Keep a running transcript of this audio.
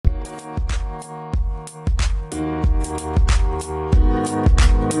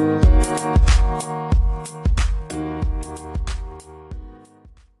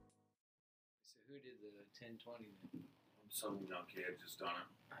kid just done it.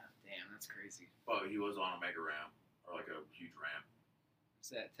 Damn, that's crazy. But he was on a mega ramp or like a huge ramp. Is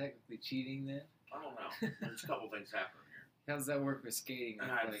that technically cheating then? I don't know. There's a couple things happening here. How does that work with skating?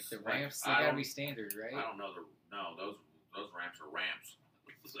 Like the like, ramps, they gotta be standard, right? I don't know. Those ramps are ramps.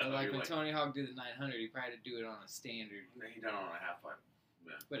 So But like when Tony Hawk did the 900, he probably had to do it on a standard. He done it on a half pipe.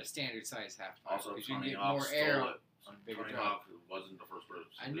 Yeah. But a standard size half pipe. Also, because you can Tony get Hawk more air stole it. on a bigger Tony drop. Hawk wasn't the first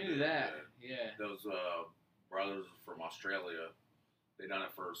person. I knew that. Yeah. Those brothers from Australia, they done it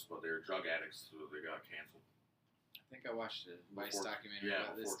first, but they were drug addicts, so they got canceled. I think I watched a Vice documentary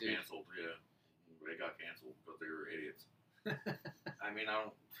about this dude. Canceled, yeah. They got canceled because they were idiots. I mean, I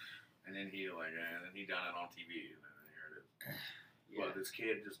don't. And then he and then he done it on TV, and then here it is. Yeah. But this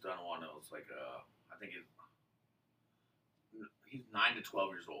kid just done one that was like, I think he's 9 to 12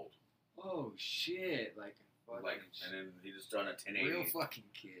 years old. Oh shit! Like and then he just done a 1080. Real fucking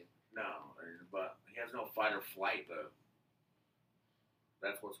kid. No, but he has no fight or flight though.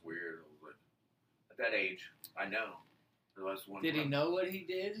 That's what's weird. Like, at that age, I know. Did he know what he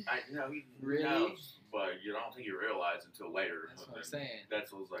did? I know he really knows, but you don't think you realize until later. That's what I'm saying.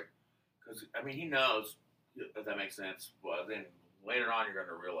 That's what was like, because I mean he knows if that makes sense, but then later on you're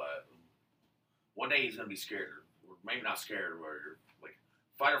gonna realize one day he's gonna be scared, or maybe not scared, where you're like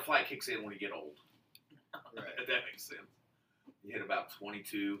fight or flight kicks in when you get old. Right. If that makes sense. You hit about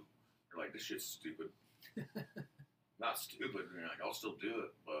 22, you're like, this shit's stupid. Not stupid. You're like, I'll still do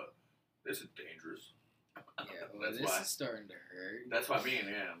it, but this is dangerous. Yeah, well, this is starting to hurt. That's what I mean,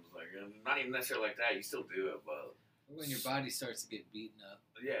 yeah. I'm like, not even necessarily like that. You still do it, but when your body starts to get beaten up.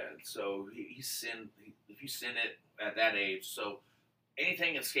 Yeah, so if you send it at that age, so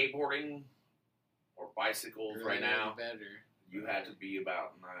anything in skateboarding or bicycles really, right now, better. You had to be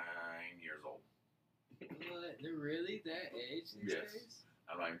about 9 years old. What? They're really that age these days?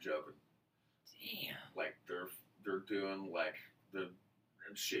 I'm not even joking. Damn. Like they're doing like the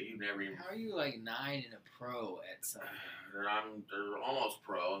shit you never even. How are you like 9 and a pro at something? They're almost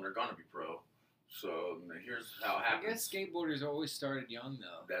pro and they're gonna be pro. So here's how it happens. I guess skateboarders always started young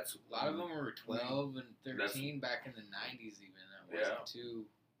though. That's a lot of them were 12 and 13 back in the 90s even. That wasn't too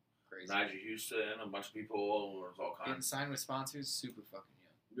crazy. Nigel Houston, a bunch of people, there's all kinds. Getting signed with sponsors, super fucking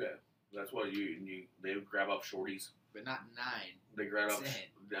young. Yeah, that's what they would grab up shorties. But not 9. They grab up.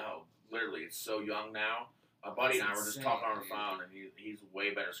 No, literally, it's so young now. My buddy and I were just talking on the phone, and he's a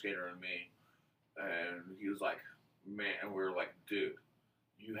way better skater than me. And he was like, man, and we were like, dude,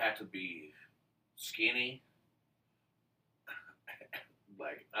 you have to be skinny.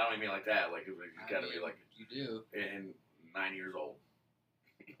 Like, I don't even mean like that. Like, you gotta be like. You do. And 9 years old.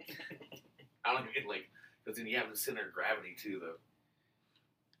 I don't mean like, because then you have the center of gravity too, though.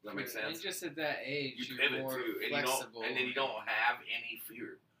 Does that make sense? And just at that age, you you're pivot more too, flexible. and then you don't have any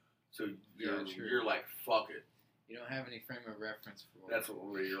fear. So you're like, fuck it. You don't have any frame of reference for it. That's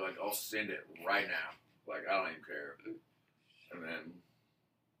where you're like, I'll send it right now. Like, I don't even care. And then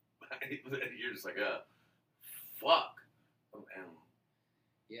you're just like, fuck. And,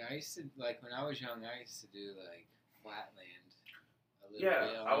 yeah, I used to, like, when I was young, I used to do, like, flatland a little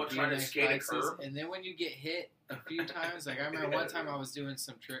bit. I would try to skate a curb. And then when you get hit a few times, like, I remember one time I was doing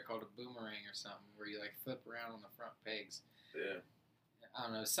some trick called a boomerang or something, where you, like, flip around on the front pegs. Yeah. I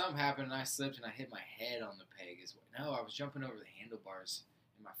don't know, something happened and I slipped and I hit my head on the peg. No, I was jumping over the handlebars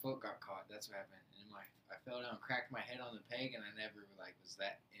and my foot got caught. That's what happened. And I fell down and cracked my head on the peg and I never, like, was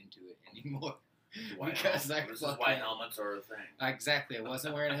that into it anymore. Because this is why helmets are a thing. Exactly. I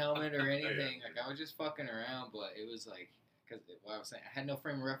wasn't wearing a helmet or anything. Like, I was just fucking around, but it was like, because what I was saying, I had no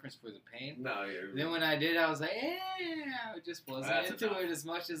frame of reference for the pain. No, yeah. Then when I did, I was like, I just wasn't into it as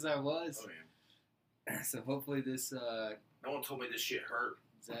much as I was. Oh, yeah. So hopefully this... no one told me this shit hurt.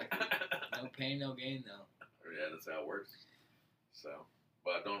 Exactly. No pain, no gain, though. Yeah, that's how it works. So,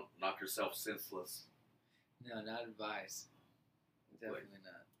 but don't knock yourself senseless. No, not advice. Definitely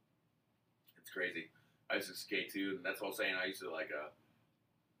not. It's crazy. I used to skate too, and that's what I'm saying. I used to I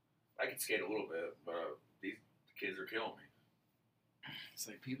could skate a little bit, but these kids are killing me. It's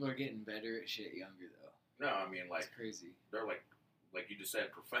like people are getting better at shit younger, though. No, I mean, like, it's crazy. They're like you just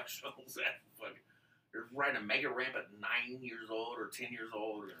said, professionals at fucking. You're riding a mega ramp at 9 years old or 10 years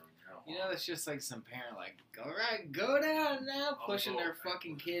old. You know, it's just like some parent, like, all right, go down now, pushing their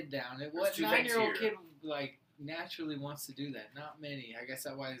fucking kid down. What 9-year-old kid, like, naturally wants to do that? Not many. I guess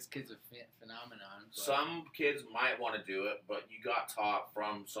that's why this kid's a phenomenon. But some kids might want to do it, but you got taught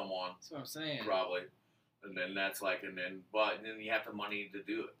from someone. That's what I'm saying. Probably. And then but then you have the money to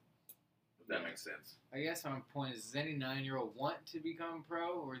do it. If that makes sense. I guess my point is, does any 9-year-old want to become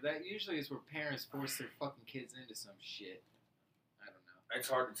pro? Or that usually is where parents force their fucking kids into some shit. I don't know. It's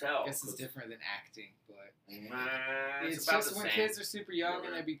hard to tell. I guess it's different than acting, but it's it's about just the when same. kids are super young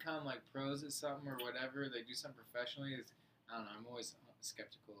and they become like pros at something or whatever, they do something professionally. I don't know. I'm always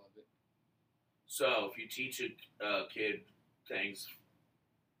skeptical of it. So if you teach a kid things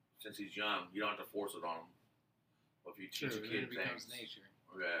since he's young, you don't have to force it on him. But if you teach a kid it becomes things, nature.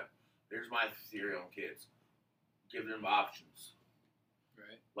 yeah. Here's my theory on kids: give them options.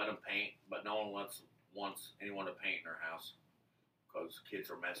 Right. Let them paint, but no one wants anyone to paint in their house because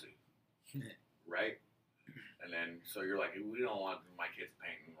kids are messy, right? And then so you're like, we don't want my kids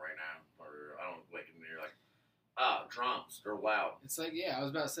painting right now, or I don't like. And you're like, drums, they're loud. It's like, yeah, I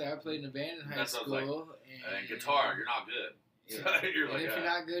was about to say I played in a band in high That's what I was school, And then guitar, you're not good. Yeah. So you're and like, if you're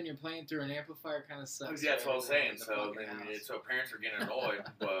not good and you're playing through an amplifier, kind of sucks. yeah, that's what I was saying. In the So fucking house. so parents are getting annoyed,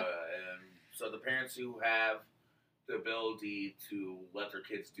 and so the parents who have the ability to let their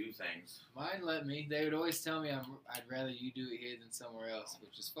kids do things. Mine let me. They would always tell me I'd rather you do it here than somewhere else,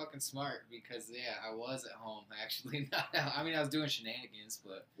 which is fucking smart because I was at home actually. I mean, I was doing shenanigans,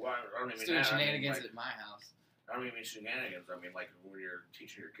 but Well, I don't I was even doing that. shenanigans I mean, at my house. I don't even mean shenanigans. I mean like when you're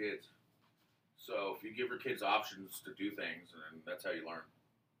teaching your kids. So if you give your kids options to do things, and that's how you learn.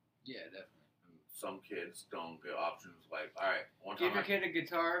 Yeah, definitely. And some kids don't get options. Like, all right, one Give time your kid a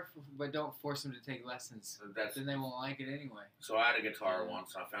guitar, but don't force him to take lessons. that's Then they won't like it anyway. So I had a guitar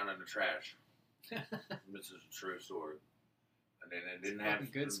once. I found it in the trash. This is a true story. And then it didn't have a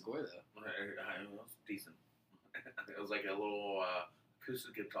good score though. It was decent. It was like a little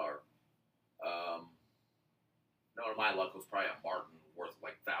acoustic guitar. No, to my luck, it was probably a Martin worth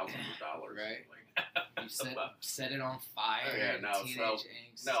like thousands of dollars. Right. Like, You set it on fire. yeah, no, teenage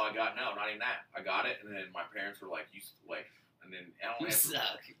angst. no, not even that. I got it, and then my parents were like, and then I only You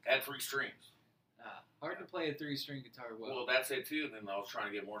suck. had 3 strings. Hard to play a 3-string guitar well. Well, that's it too. Then I was trying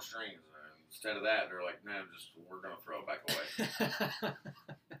to get more strings, and instead of that, they're like, "No, we're gonna throw it back away."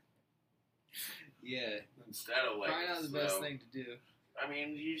 Yeah. Instead of like, probably not the best thing to do. I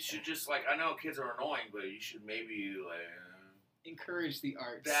mean, you should just I know kids are annoying, but you should maybe encourage the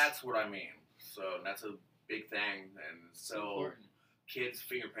arts. That's what I mean. So that's a big thing, and so so important. kids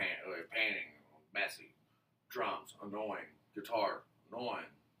painting, messy, drums annoying, guitar annoying,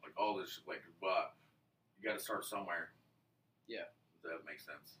 like all this shit, but you got to start somewhere. Yeah, that makes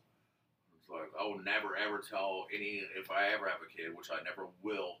sense. It's like I will never ever tell if I ever have a kid, which I never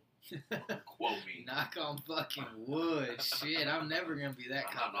will. Quote me. Knock on fucking wood. Shit, I'm never gonna be that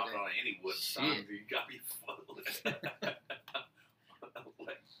confident. I'm not knocking on any wood, son. You got me foolish.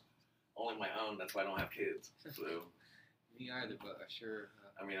 Only my own. That's why I don't have kids. So me either, but I sure.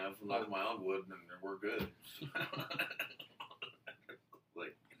 I mean, I've knocked my own wood, and we're good.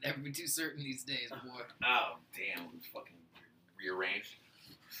 Never be too certain these days, boy. Oh damn! It's fucking rearranged.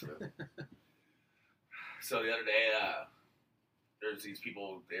 So the other day, there's these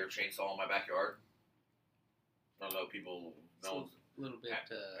people. They're chainsawing my backyard. I don't know people. No one's a little bit.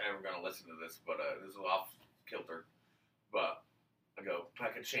 ever gonna listen to this, but this is off kilter. But I go,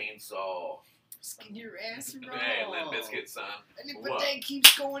 pack a chainsaw. Skin your ass raw. Hey, Limp Bizkit, son. And if a day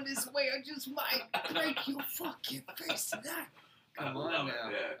keeps going this way, I just might break your fucking face tonight. Come on now.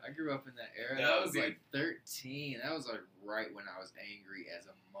 Yeah. I grew up in that era. Yeah, that was like 13. That was like right when I was angry as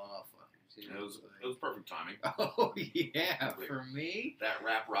a motherfucker, too. It was perfect timing. Oh, yeah. For me? That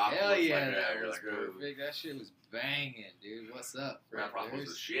rap rock Hell was yeah, like that was perfect. perfect. That shit was banging, dude. What's up? Rap rock was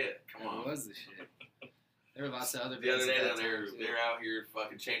the shit. Come on. It was the shit. There were lots of other The other day, bands at that they're out here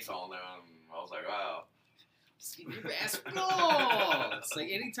fucking chainsawing them. I was like, wow. Skin your ass raw. It's like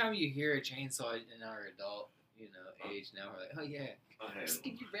anytime you hear a chainsaw in our adult, age now, we're like, oh yeah,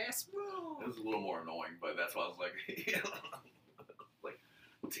 skin your ass raw. It was a little more annoying, but that's why I was like, like,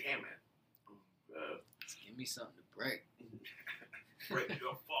 damn it. Just give me something to break. Break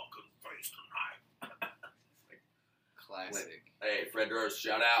your fucking face tonight. Classic. Hey, Fred Durst,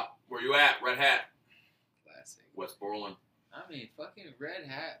 shout out. Where you at? Red Hat. Classic. West Borland. I mean, fucking Red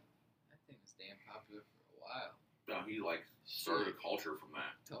Hat. That thing was damn popular for a while. No, he started a culture from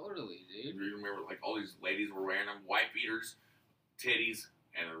that. Totally, dude. You remember all these ladies were wearing them, white beaters, titties,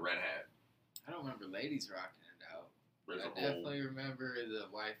 and a red hat. I don't remember ladies rocking it out. There's I definitely remember the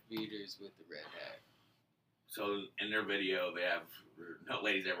wife beaters with the red hat. So in their video, they have no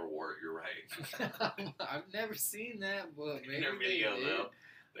ladies ever wore it. You're right. I've never seen that, but maybe in their video they though,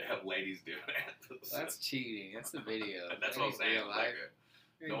 they have ladies doing it. Well, that's cheating. That's the video. That's what I'm saying.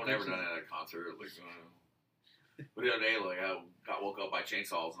 No one ever done it at a concert. But the other day, I woke up by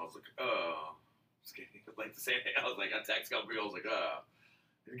chainsaws, and I was like, oh. Like the same day, I was like, I texted a couple people, I was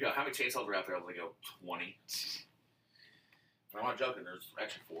like, how many chainsaws are out there? I was like, 20. I'm not joking, there's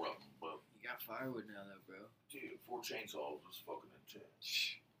actually 4 of them. But You got firewood now, though, bro. Dude, 4 chainsaws was fucking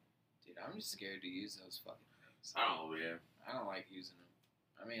intense. Dude, I'm just scared to use those fucking things. I don't know, yeah. I don't like using them.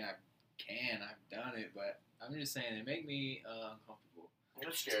 I mean, I've done it, but I'm just saying they make me uncomfortable.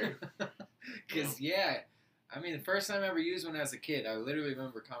 That's scary. Because, yeah, I mean, the first time I ever used one as a kid, I literally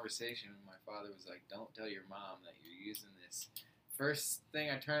remember a conversation when my father was like, don't tell your mom that you're using this. First thing,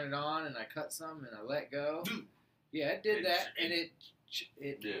 I turned it on, and I cut some, and I let go. Yeah, it did that, and it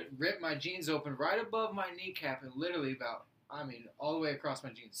ripped my jeans open right above my kneecap, and literally all the way across my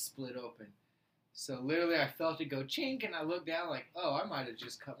jeans, split open. So literally, I felt it go chink, and I looked down like, oh, I might have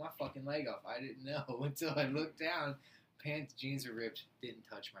just cut my fucking leg off. I didn't know until I looked down. Pants, jeans were ripped, didn't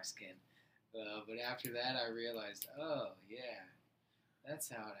touch my skin. But after that, I realized, oh, yeah, that's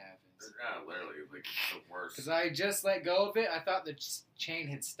how it happens. Yeah, literally, like, the worst. Because I just let go of it. I thought the chain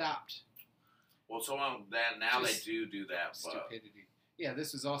had stopped. Well, so now Just they do that. Stupidity. Yeah,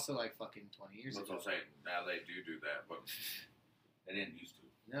 this was also like fucking 20 years ago. That's what I'm saying. Now they do that, but they didn't used to.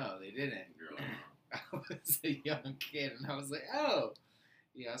 No, they didn't. You're like, I was a young kid, and I was like, oh.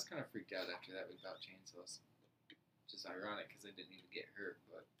 Yeah, I was kind of freaked out after that without chainsaws. Just ironic, because I didn't even get hurt,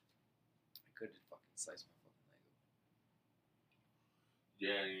 but I could have fucking sliced my fucking leg open.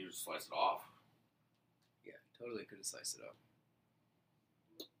 yeah, and you just slice it off. Yeah, totally could have sliced it off.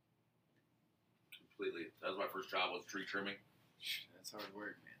 Completely. That was my first job, was tree trimming. That's hard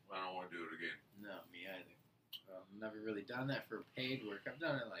work, man. I don't want to do it again. No, me either. I've never really done that for paid work. I've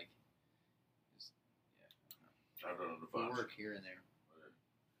done it like, I've done it a for bunch. work here and there.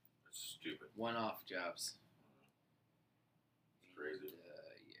 It's stupid. One-off jobs. It's crazy.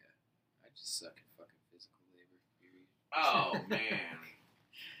 And, yeah, I just suck at fucking physical labor. Period. Oh man,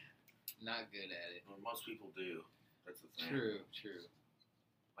 Not good at it. well, most people do. That's the thing. True.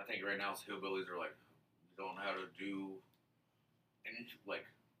 I think right now hillbillies are like, don't know how to do, and like,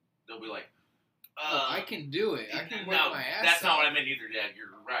 they'll be like, I can do it. I can work no, my ass that's not off. what I meant either, Dad. You're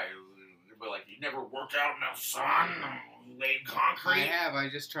right. But like, you never worked out in the sun, laid concrete. I have. I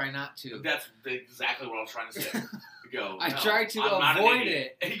just try not to. That's exactly what I was trying to say. You go, I no, try to I'm not an avoid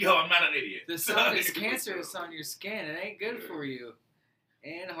idiot. it. You go, I'm not an idiot. The sun is cancerous on your skin. It ain't good for you.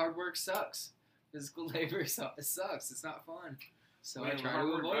 And hard work sucks. Physical labor sucks. It's not fun. So I try to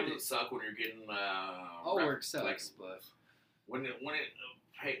avoid it. Suck when you're getting. All work sucks, like, but when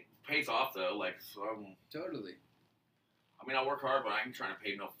it pays off though, like totally. I mean, I work hard, but I ain't trying to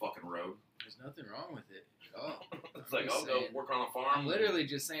pave no fucking road. There's nothing wrong with it at all. It's like, just I'll go saying. work on a farm. I'm literally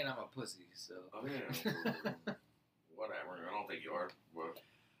just saying I'm a pussy. So. Oh yeah. Whatever. I don't think you are. But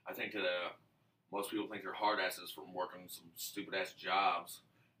I think that most people think they're hard asses from working some stupid ass jobs.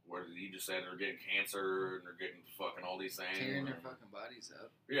 Where you just said they're getting cancer and they're getting fucking all these things. Tearing their fucking bodies up.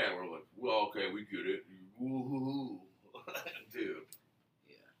 Yeah, we're like, well, okay, we get it. Woo-hoo-hoo. Dude.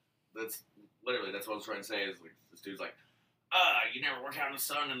 Yeah. That's what I was trying to say is like, this dude's like, you never worked out in the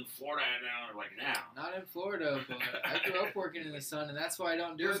sun in Florida, and they're like, now. Not in Florida, but I grew up working in the sun, and that's why I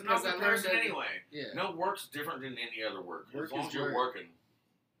don't do There's it. no Because I learned comparison that. anyway. Yeah. No work's different than any other work. Work as long is as you're work. working.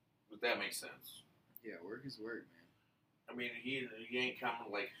 If that makes sense. Yeah, work is work, man. I mean, he ain't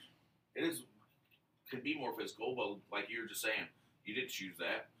coming like, could be more physical, but like you were just saying, you didn't choose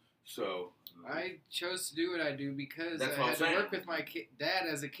that. So I chose to do what I do because That's I what had I'm to saying. work with my dad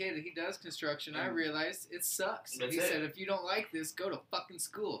as a kid. He does construction. I And realized it sucks. that's He it. said, if you don't like this, go to fucking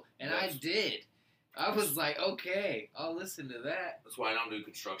school. And I That's- did. I was like, okay, I'll listen to that. that's why I don't do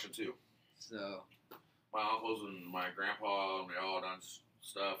construction too. So My uncles and my grandpa, they all done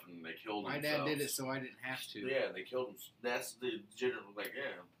stuff, and they killed my themselves. dad did it so I didn't have to. Yeah, they killed him. That's the general, like,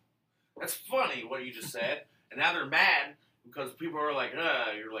 yeah. That's funny what you just said. And now they're mad because people are like,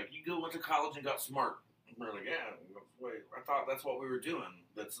 you're like, you went to college and got smart. And we're like, yeah, wait, I thought that's what we were doing.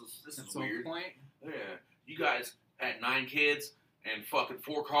 This That's is the weird. point. Yeah. You guys had 9 kids and fucking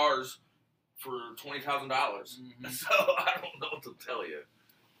 4 cars for $20,000. Mhm. So I don't know what to tell you.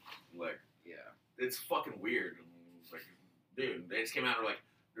 Like, Yeah. it's fucking weird. It's like, dude, they just came out and were like,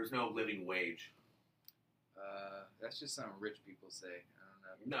 there's no living wage. That's just something rich people say.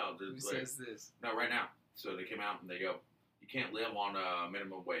 I don't know. No, Who like, says this? no, right now. So they came out and they go, you can't live on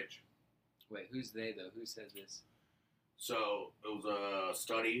minimum wage. Wait, who's they, though? Who says this? So it was a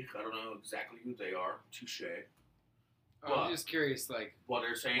study. I don't know exactly who they are. Touche. Oh, I'm just curious, like, What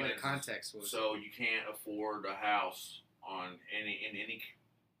they're saying what is, context was so you can't afford a house in any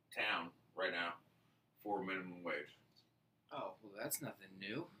town right now for minimum wage. Oh, well, that's nothing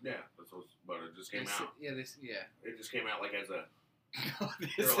new. Yeah, but it just came out. Yeah, It just came out like as a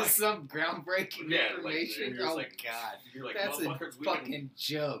this is like- some groundbreaking yeah, information. Like, you're Oh like, God, you're like, that's a motherfuckers, fucking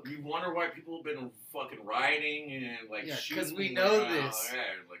joke. You wonder why people have been fucking rioting and like Yeah, 'cause shooting. we know and, this. yeah,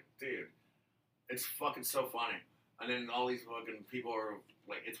 like, dude, It's fucking so funny. And then all these fucking people are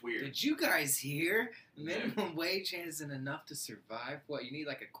like, it's weird. Did you guys hear? Minimum wage isn't enough to survive. What, you need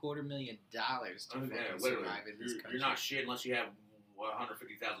like $250,000 to fucking survive in this country. You're not shit unless you have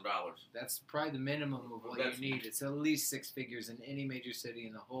 $150,000. That's probably the minimum of what you need. It's at least 6 figures in any major city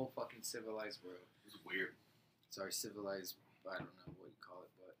in the whole fucking civilized world. It's weird. Sorry, civilized, I don't know what you call it,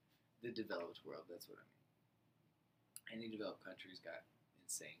 but the developed world, that's what I mean. Any developed country's got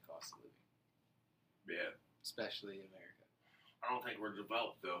insane cost of living. Yeah. Especially America. I don't think we're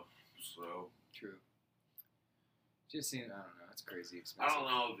developed, though, so... True. Just seems, I don't know, it's crazy expensive. I don't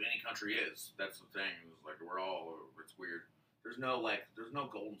know if any country is. That's the thing. It's like, we're all, it's weird. There's no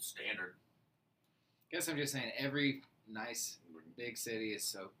golden standard. Guess I'm just saying every nice big city is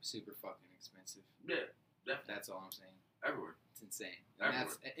so super fucking expensive. Yeah, definitely. That's all I'm saying. Everywhere. It's insane. And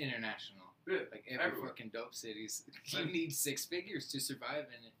Everywhere. That's international. Yeah, like every fucking dope cities, you need 6 figures to survive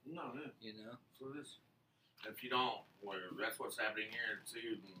in it. No, yeah. You know? So it is. If you don't, well, that's what's happening here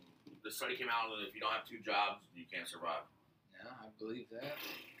too. The study came out that if you don't have 2 jobs, you can't survive. Yeah, I believe that.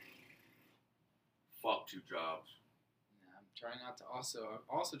 Fuck 2 jobs. I'm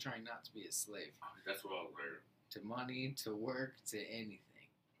also trying not to be a slave. That's what I was there. To money, to work, to anything.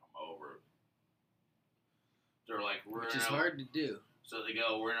 I'm over it. They're like, which is hard to do. So they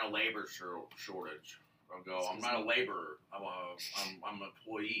go, we're in a labor shortage. I'll go, I'm not a laborer. I'm an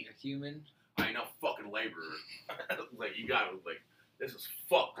employee. A human. I ain't no fucking laborer. Like, you got like, this is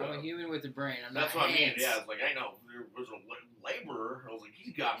fucked up. I'm a human with a brain. I'm not That's what hands. I mean. Yeah, it's like, I know there was a laborer. I was like,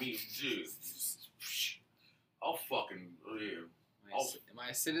 he got me, dude. I'll fucking, am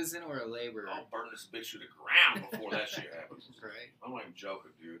I a citizen or a laborer? I'll burn this bitch to the ground before that shit happens. Right. I'm not even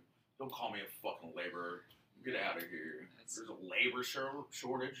joking, dude. Don't call me a fucking laborer. Get out of here. There's a labor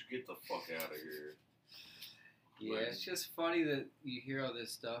shortage. Get the fuck out of here. Yeah, Like, it's just funny that you hear all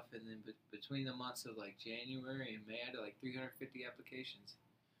this stuff, and then between the months of like January and May, I had like 350 applications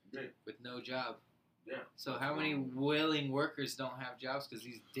with no job. Yeah. So how many willing workers don't have jobs because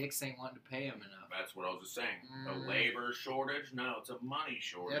these dicks ain't wanting to pay them enough? That's what I was just saying. A labor shortage? No, it's a money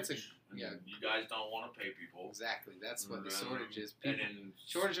shortage. You guys don't want to pay people. Exactly. That's what the shortage is.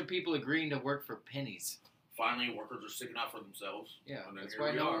 Shortage of people agreeing to work for pennies. Finally, workers are sticking up for themselves. Yeah, that's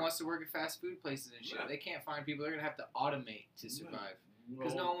why no one wants to work at fast food places and shit. Yeah. They can't find people. They're going to have to automate to survive.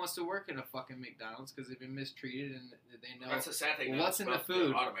 Because no one wants to work in a fucking McDonald's because they've been mistreated and they know that's a sad thing. What's in the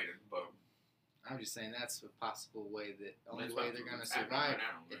food. Automated, but I'm just saying that's a possible way that only way they're going to survive.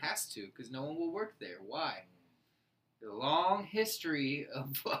 It has to because no one will work there. Why? The long history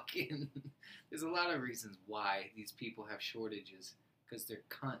of fucking. There's a lot of reasons why these people have shortages because they're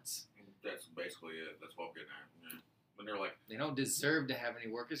cunts. That's basically it. That's what I'm getting at. Yeah. When they're like, they don't deserve to have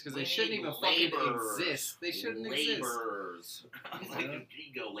any workers because they shouldn't even fucking exist. They shouldn't exist. Laborers. Like,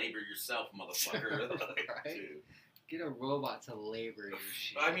 you go labor yourself, motherfucker. Right? Get a robot to labor your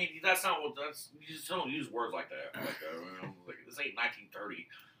shit. I mean, that's not what. You just don't use words like that. Like this ain't 1930.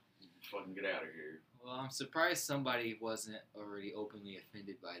 Fucking get out of here. Well, I'm surprised somebody wasn't already openly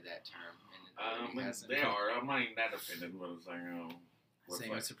offended by that term. And they are. I'm not even that offended, but it's like,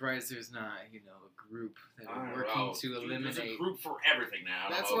 I'm surprised there's not, a group that are working to eliminate. There's a group for everything now.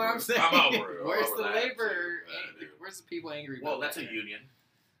 That's what I'm saying. I'm over it. Where's the labor? Where's the people angry about? Well, that's a union.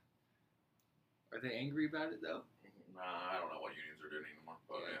 Are they angry about it though? I don't know what unions are doing anymore.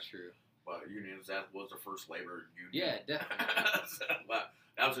 But yeah, true. But unions, that was the first labor union. Yeah, definitely. But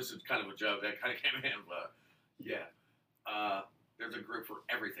that was just kind of a joke. That kind of came in. But yeah, there's a group for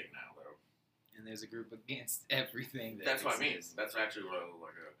everything now, though. And there's a group against everything. That's what I mean. That's actually what I was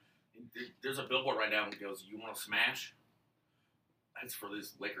like. There's a billboard right now that goes, "You want to smash?" That's for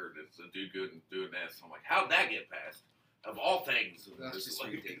this liquor. That's a dude good and doing this. I'm like, how'd that get passed? Of all things, that's just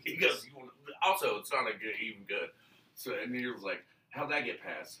ridiculous. He goes, also, it's not even good. So, and he was like, how'd that get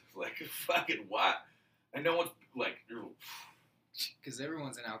passed? Like, fucking what? And no one's like, because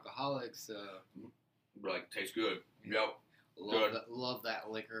everyone's an alcoholic, so like, tastes good. Yeah. Yep. Love that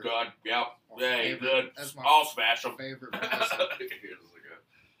liquor. Good. Yep. Hey, favorite, good. That's my I'll smash them. Favorite.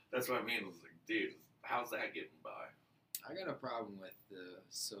 That's what I mean. I was like, dude, how's that getting by? I got a problem with the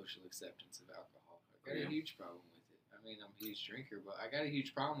social acceptance of alcohol. I got a huge problem with it. I mean, I'm a huge drinker, but I got a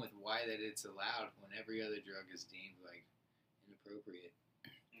huge problem with why that it's allowed when every other drug is deemed like inappropriate.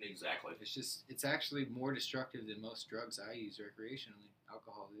 Exactly. It's actually more destructive than most drugs I use recreationally.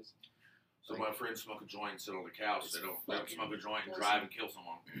 Alcohol is. So my friends smoke a joint and sit on the couch. They don't smoke a joint and poison. drive and kill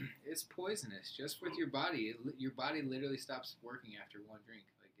someone. It's poisonous just with your body. Your body literally stops working after one drink.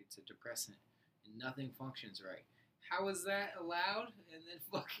 Like it's a depressant and nothing functions right. How is that allowed? And then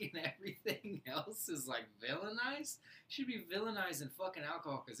fucking everything else is like villainized? should be villainizing fucking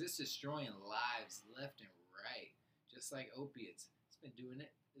alcohol because it's destroying lives left and right, just like opiates. It's been doing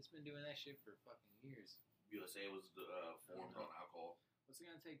it. It's been doing that shit for fucking years. USA was formed on alcohol. What's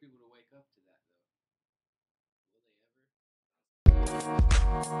it gonna take people to wake up to that though?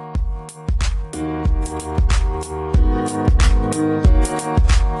 Will they ever?